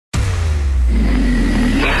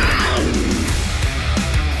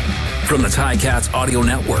From the Ticats Audio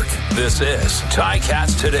Network, this is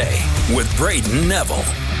Ticats Today with Brayden Neville.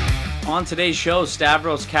 On today's show,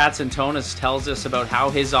 Stavros Katsantonis tells us about how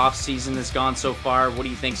his offseason has gone so far, what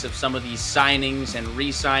he thinks of some of these signings and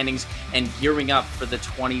re-signings, and gearing up for the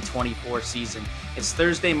 2024 season. It's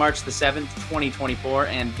Thursday, March the 7th, 2024,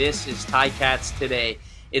 and this is Ticats Today.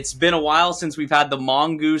 It's been a while since we've had the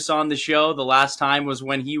Mongoose on the show. The last time was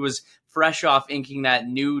when he was fresh off inking that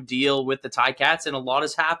new deal with the Ticats, and a lot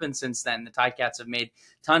has happened since then. The Ticats have made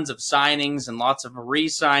tons of signings and lots of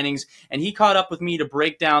re-signings, and he caught up with me to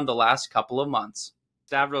break down the last couple of months.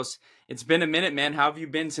 Stavros, it's been a minute, man. How have you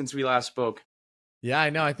been since we last spoke? Yeah, I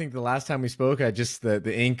know. I think the last time we spoke,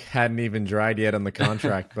 the ink hadn't even dried yet on the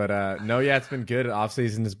contract. But it's been good.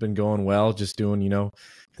 Offseason has been going well. Just doing,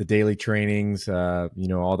 the daily trainings, all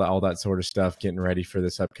that sort of stuff, getting ready for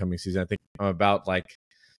this upcoming season. I think I'm about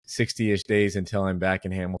 60-ish days until I'm back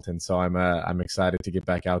in Hamilton. So I'm excited to get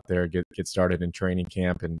back out there, get started in training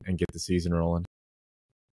camp and get the season rolling.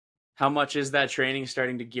 How much is that training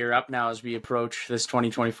starting to gear up now as we approach this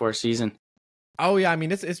 2024 season? Oh yeah, I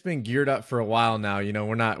mean it's been geared up for a while now.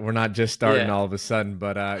 We're not just starting all of a sudden,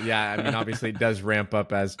 but obviously it does ramp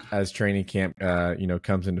up as training camp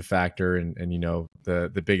comes into factor, and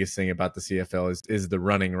the biggest thing about the CFL is the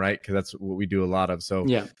running, right? Because that's what we do a lot of. So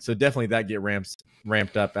definitely that get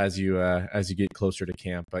ramped up as you get closer to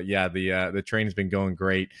camp. But yeah, the training's been going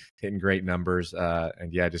great, hitting great numbers,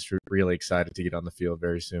 and just really excited to get on the field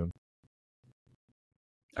very soon.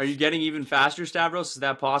 Are you getting even faster, Stavros? Is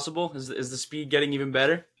that possible? Is the speed getting even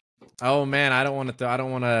better? Oh man, I don't want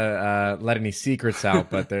to let any secrets out,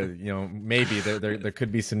 but maybe there could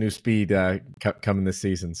be some new speed coming this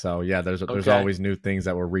season. So yeah, there's always new things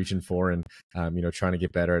that we're reaching for, and trying to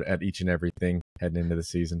get better at each and everything heading into the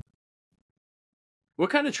season.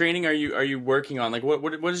 What kind of training are you working on?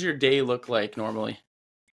 What does your day look like normally?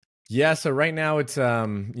 Yeah, so right now it's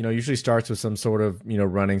usually starts with some sort of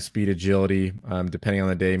running, speed, agility, depending on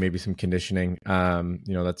the day, maybe some conditioning.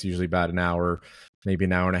 That's usually about an hour, maybe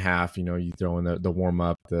an hour and a half. You throw in the warm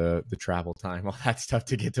up, the travel time, all that stuff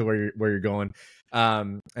to get to where you're going,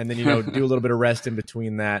 and then do a little bit of rest in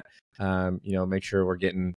between that. Make sure we're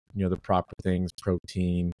getting the proper things,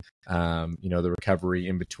 protein, the recovery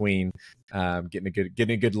in between,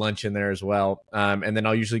 getting a good lunch in there as well, and then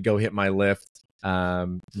I'll usually go hit my lift.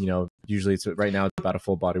 Usually right now it's about a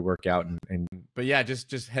full body workout, but yeah,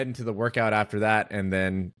 just heading to the workout after that, and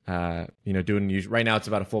then doing right now it's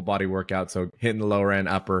about a full body workout, so hitting the lower end,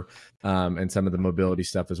 upper, and some of the mobility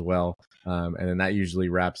stuff as well, and then that usually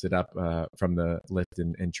wraps it up from the lift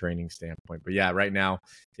and training standpoint. But yeah, right now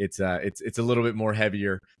it's a little bit more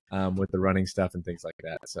heavier with the running stuff and things like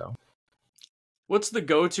that. So what's the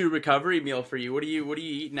go-to recovery meal for you? What are you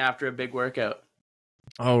eating after a big workout?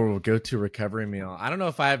 Oh, go-to recovery meal. I don't know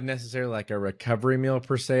if I have necessarily a recovery meal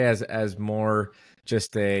per se, as more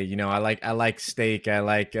just I like steak. I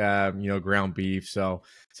like ground beef. So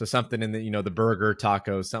something in the burger,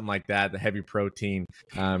 tacos, something like that. The heavy protein,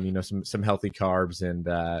 some healthy carbs, and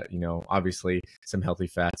obviously some healthy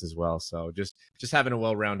fats as well. So just having a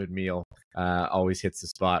well-rounded meal always hits the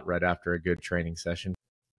spot right after a good training session.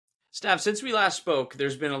 Stav, since we last spoke,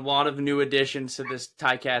 there's been a lot of new additions to this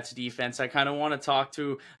Ticats defense. I kind of want to talk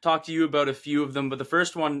to you about a few of them, but the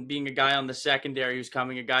first one being a guy on the secondary who's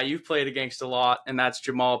coming, a guy you've played against a lot, and that's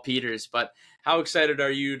Jamal Peters. But how excited are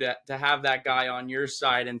you to have that guy on your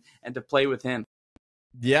side and to play with him?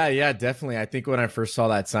 Yeah, definitely. I think when I first saw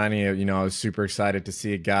that signing, I was super excited to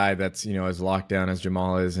see a guy that's, as locked down as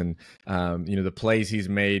Jamal is, and, the plays he's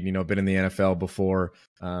made, been in the NFL before,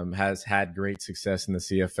 has had great success in the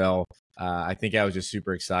CFL. I think I was just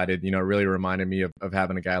super excited. It really reminded me of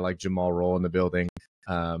having a guy like Jamal Roll in the building,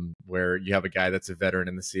 where you have a guy that's a veteran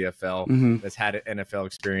in the CFL, that's had an NFL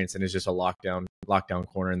experience and is just a lockdown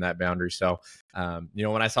corner in that boundary. So,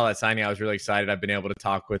 when I saw that signing, I was really excited. I've been able to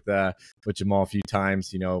talk with Jamal a few times,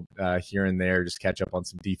 here and there, just catch up on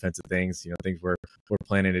some defensive things, things we're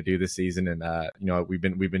planning to do this season. And, we've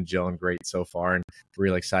been gelling great so far, and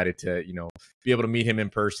really excited to, be able to meet him in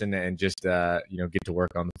person and just, get to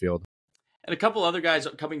work on the field. And a couple other guys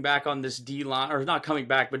coming back on this D-line, or not coming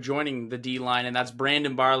back, but joining the D-line, and that's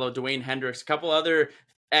Brandon Barlow, Dwayne Hendricks, a couple other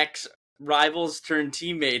ex-rivals turned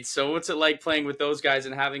teammates. So what's it like playing with those guys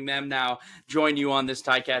and having them now join you on this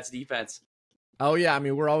Ticats defense? Oh yeah, I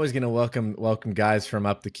mean, we're always going to welcome guys from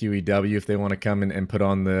up the QEW if they want to come and put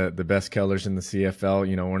on the best colors in the CFL.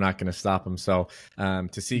 We're not going to stop them. So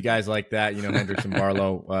to see guys like that, Hendricks and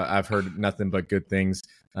Barlow, I've heard nothing but good things.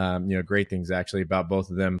 Great things actually about both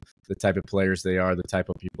of them, the type of players they are, the type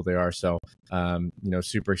of people they are. So,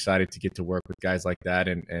 super excited to get to work with guys like that.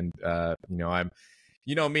 And I'm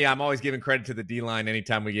you know me, I'm always giving credit to the D-line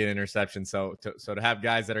anytime we get interceptions. So to have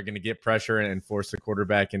guys that are going to get pressure and force the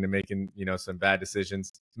quarterback into making, you know, some bad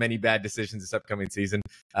decisions, many bad decisions this upcoming season,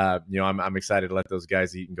 you know, I'm excited to let those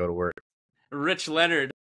guys eat and go to work. Rich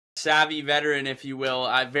Leonard, savvy veteran, if you will.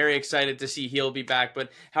 I'm very excited to see he'll be back.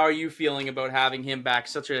 But how are you feeling about having him back?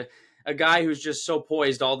 Such a guy who's just so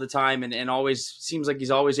poised all the time and always seems like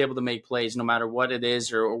he's always able to make plays no matter what it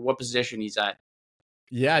is or what position he's at.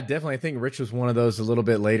 Yeah, definitely. I think Rich was one of those a little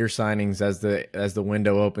bit later signings as the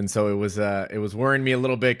window opened. So it was worrying me a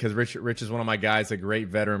little bit because Rich is one of my guys, a great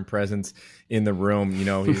veteran presence in the room. You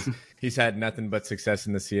know, he's had nothing but success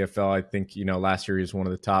in the CFL. I think, you know, last year he was one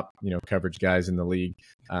of the top, you know, coverage guys in the league.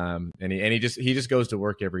 And he just goes to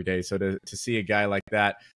work every day. So to see a guy like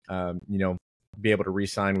that, you know, be able to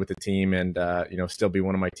re-sign with the team and you know, still be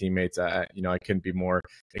one of my teammates, you know, I couldn't be more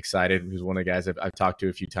excited. He was one of the guys I've talked to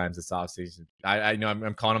a few times this offseason. I know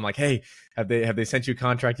I'm calling him like, hey, have they sent you a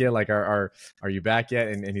contract yet? Like, are you back yet?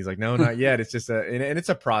 And he's like, no, not yet. It's just and it's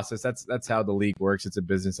a process. That's how the league works. It's a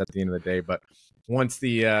business at the end of the day. But once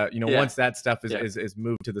the you know, once that stuff is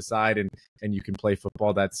moved to the side and you can play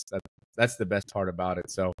football, that's the best part about it.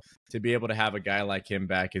 So to be able to have a guy like him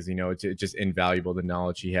back is, you know, it's just invaluable, the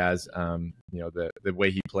knowledge he has, you know, the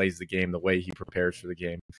way he plays the game, the way he prepares for the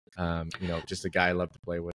game, you know, just a guy I love to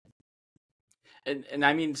play with. And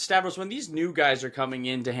I mean, Stavros, when these new guys are coming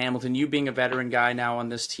into Hamilton, you being a veteran guy now on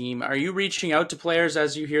this team, are you reaching out to players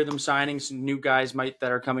as you hear them signing, some new guys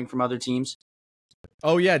that are coming from other teams?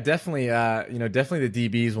 Oh yeah, definitely. You know, definitely the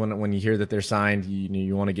DBs when you hear that they're signed,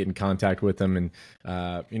 you want to get in contact with them,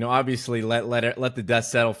 and you know, obviously let the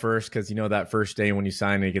dust settle first, because you know that first day when you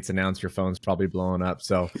sign it gets announced, your phone's probably blowing up.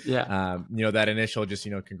 So yeah, you know, that initial just,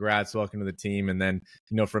 you know, congrats, welcome to the team, and then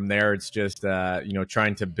you know, from there it's just you know,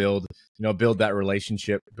 trying to build that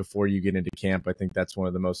relationship before you get into camp. I think that's one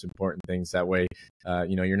of the most important things. That way,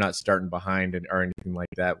 you know, you're not starting behind or anything like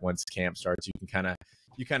that. Once camp starts, you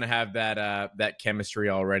kind of have that chemistry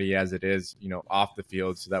already as it is, you know, off the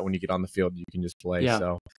field, so that when you get on the field, you can just play. Yeah.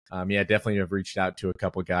 So, yeah, definitely have reached out to a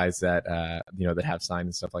couple guys that, you know, that have signed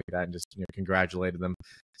and stuff like that, and just, you know, congratulated them,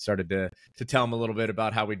 started to tell them a little bit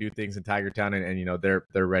about how we do things in Tigertown, and you know, they're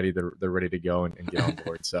ready. They're ready to go and get on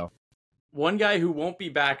board. So. One guy who won't be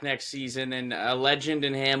back next season and a legend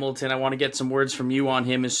in Hamilton, I want to get some words from you on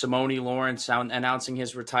him, is Simone Lawrence announcing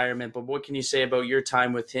his retirement. But what can you say about your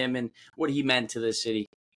time with him and what he meant to the city?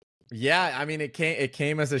 Yeah, I mean, it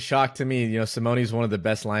came as a shock to me. You know, Simone's one of the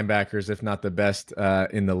best linebackers, if not the best,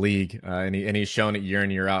 in the league, and he's shown it year in,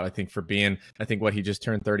 year out. I think he just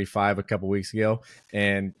turned 35 a couple weeks ago,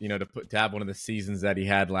 and you know, to have one of the seasons that he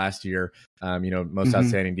had last year, you know, most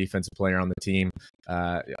outstanding defensive player on the team,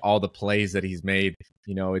 all the plays that he's made.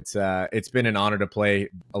 You know, it's been an honor to play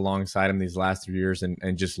alongside him these last 3 years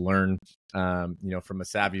and just learn, you know, from a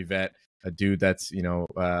savvy vet. A dude that's, you know,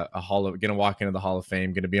 gonna walk into the Hall of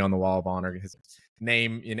Fame, gonna be on the Wall of Honor. His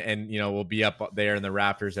name and you know, will be up there in the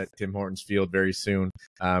rafters at Tim Hortons Field very soon.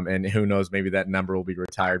 And who knows, maybe that number will be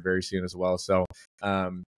retired very soon as well. So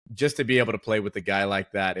just to be able to play with a guy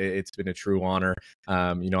like that, it's been a true honor.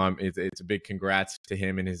 You know, it's a big congrats to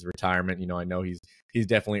him in his retirement. You know, I know he's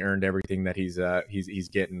definitely earned everything that he's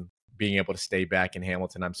getting, being able to stay back in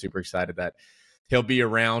Hamilton. I'm super excited that he'll be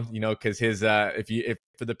around, you know, because his if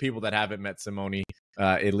for the people that haven't met Simone,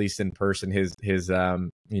 at least in person, his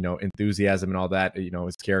you know, enthusiasm and all that, you know,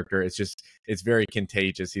 his character, it's very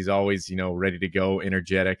contagious. He's always, you know, ready to go,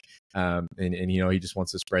 energetic, and you know, he just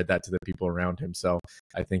wants to spread that to the people around him. So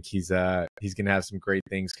I think he's gonna have some great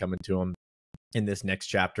things coming to him in this next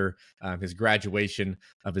chapter, his graduation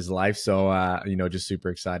of his life. So, you know, just super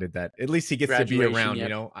excited that at least he gets to be around, you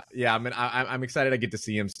know. Yeah, I mean, I'm excited I get to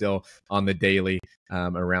see him still on the daily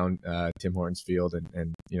around Tim Hortons Field,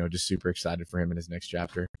 and, you know, just super excited for him in his next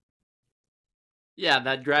chapter. Yeah,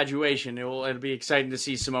 that graduation, it'll be exciting to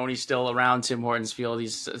see Simone still around Tim Hortons Field.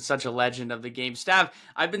 He's such a legend of the game. Stav,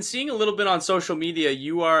 I've been seeing a little bit on social media.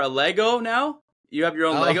 You are a Lego now? You have your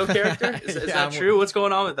own Lego character? Is that true? What's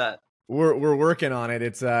going on with that? We're working on it.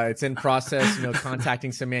 It's in process. You know,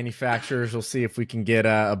 contacting some manufacturers. We'll see if we can get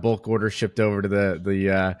a bulk order shipped over to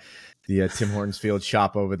the Tim Hortons Field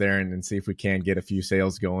shop over there, and see if we can get a few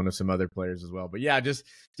sales going of some other players as well. But yeah, just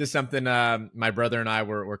something. My brother and I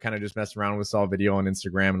were kind of just messing around with, saw a video on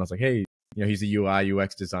Instagram, and I was like, hey, you know, he's a UI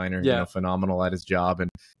UX designer, you know, phenomenal at his job, and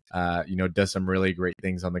you know, does some really great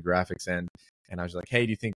things on the graphics end. And I was like, hey, do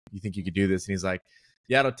you think you could do this? And he's like,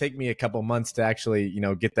 yeah, it'll take me a couple months to actually,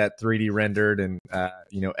 get that 3D rendered and,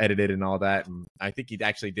 edited and all that. And I think he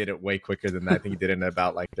actually did it way quicker than that. I think he did it in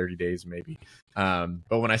about like 30 days maybe.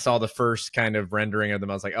 But when I saw the first kind of rendering of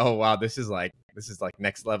them, I was like, oh, wow, this is like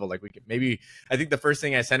next level. Like we could I think the first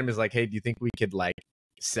thing I sent him is like, hey, do you think we could like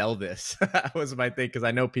sell this? Was my thing, because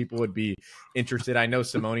I know people would be interested. I know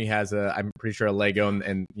Simone has I'm pretty sure a Lego,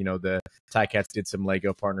 and the Ticats did some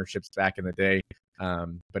Lego partnerships back in the day.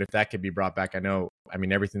 But if that could be brought back,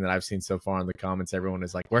 everything that I've seen so far in the comments, everyone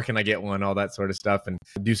is like, where can I get one? All that sort of stuff, and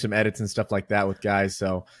do some edits and stuff like that with guys.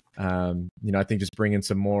 So, I think just bringing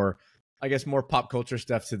some more pop culture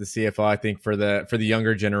stuff to the CFL, I think for the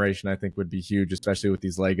younger generation, I think would be huge, especially with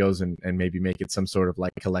these Legos, and maybe make it some sort of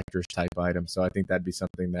like collector's type item. So I think that'd be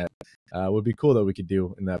something that would be cool that we could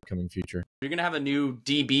do in the upcoming future. You're going to have a new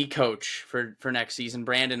DB coach for next season,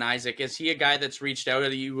 Brandon Isaac. Is he a guy that's reached out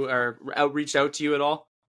to you or outreached out to you at all?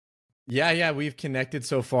 Yeah, we've connected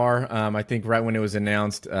so far. I think right when it was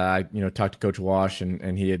announced, I talked to Coach Wash,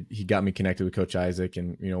 and he got me connected with Coach Isaac,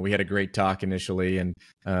 and we had a great talk initially, and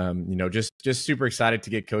just super excited to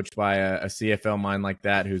get coached by a CFL mind like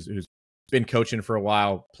that, who's been coaching for a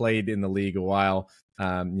while, played in the league a while,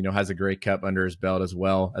 has a great cup under his belt as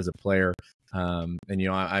well as a player. I'm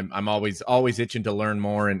always itching to learn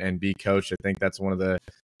more and be coached. I think that's one of the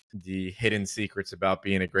hidden secrets about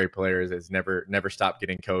being a great player is never stop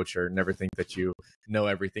getting coached, or never think that you know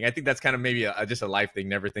everything. I think that's kind of maybe just a life thing.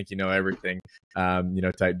 Never think you know everything,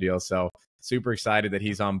 type deal. So super excited that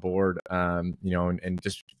he's on board, and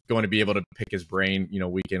just going to be able to pick his brain,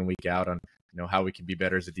 week in, week out on, how we can be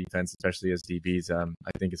better as a defense, especially as DBs.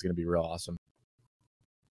 I think it's going to be real awesome.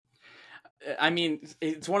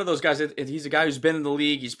 It's one of those guys. He's a guy who's been in the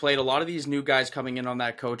league. He's played a lot of these new guys coming in on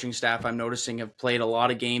that coaching staff. I'm noticing have played a lot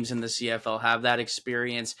of games in the CFL, have that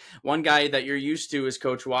experience. One guy that you're used to is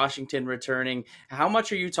Coach Washington returning. How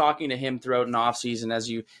much are you talking to him throughout an off season as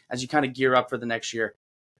you kind of gear up for the next year?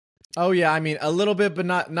 Oh yeah, a little bit, but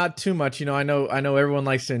not too much. I know everyone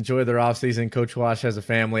likes to enjoy their off season. Coach Wash has a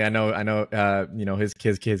family. I know.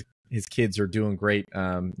 His kids are doing great.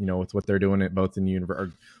 With what they're doing at both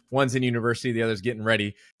in one's in university, the other's getting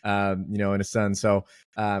ready. And a son. So,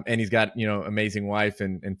 and he's got amazing wife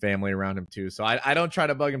and family around him too. So I don't try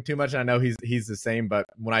to bug him too much. I know he's the same, but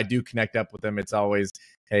when I do connect up with him, it's always,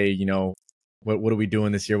 hey, what are we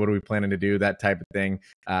doing this year? What are we planning to do? That type of thing.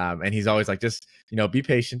 And he's always like, just, be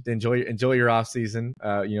patient, enjoy your off season.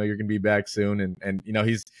 You're going to be back soon. And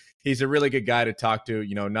he's a really good guy to talk to,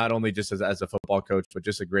 not only just as a football coach, but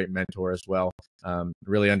just a great mentor as well.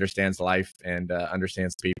 Really understands life and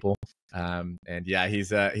understands people. And yeah,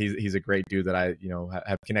 he's a great dude that I,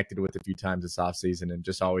 have connected with a few times this off season, and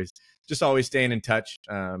just always staying in touch,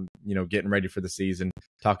 getting ready for the season,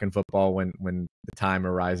 talking football when the time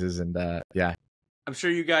arises. And yeah. I'm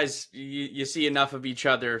sure you guys, you see enough of each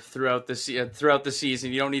other throughout the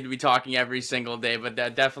season. You don't need to be talking every single day, but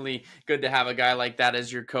definitely good to have a guy like that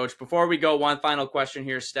as your coach. Before we go, one final question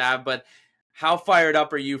here, Stav, but how fired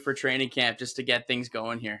up are you for training camp just to get things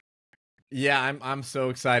going here? Yeah, I'm so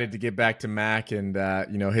excited to get back to Mac and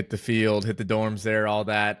hit the field, hit the dorms there, all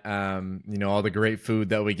that. All the great food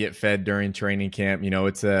that we get fed during training camp.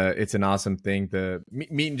 It's an awesome thing to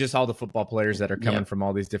meeting just all the football players that are coming from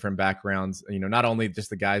all these different backgrounds. Not only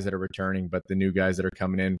just the guys that are returning, but the new guys that are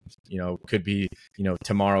coming in. Could be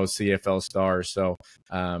tomorrow's CFL stars. So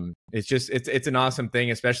it's an awesome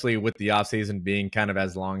thing, especially with the off season being kind of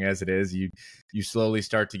as long as it is. You slowly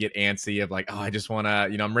start to get antsy of like, oh, I just want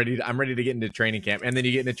to, I'm ready to get into training camp. And then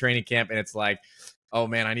you get into training camp and it's like, oh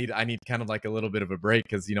man, I need kind of like a little bit of a break,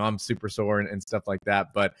 because I'm super sore and stuff like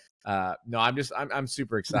that. But no, I'm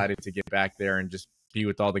super excited to get back there and just be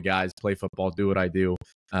with all the guys, play football, do what I do,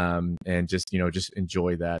 and just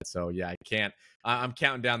enjoy that. So yeah, I'm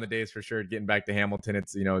counting down the days for sure, getting back to Hamilton.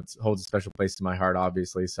 It's it holds a special place to my heart,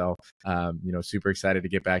 obviously. So super excited to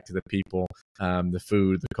get back to the people, the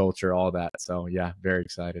food, the culture, all that. So yeah, very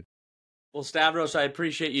excited. Well, Stavros, I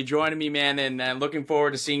appreciate you joining me, man, and looking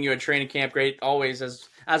forward to seeing you at training camp. Great, always,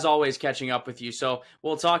 as always, catching up with you. So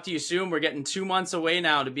we'll talk to you soon. We're getting 2 months away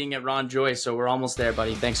now to being at Ron Joyce, so we're almost there,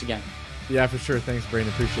 buddy. Thanks again. Yeah, for sure. Thanks, Brayden.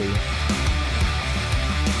 Appreciate you.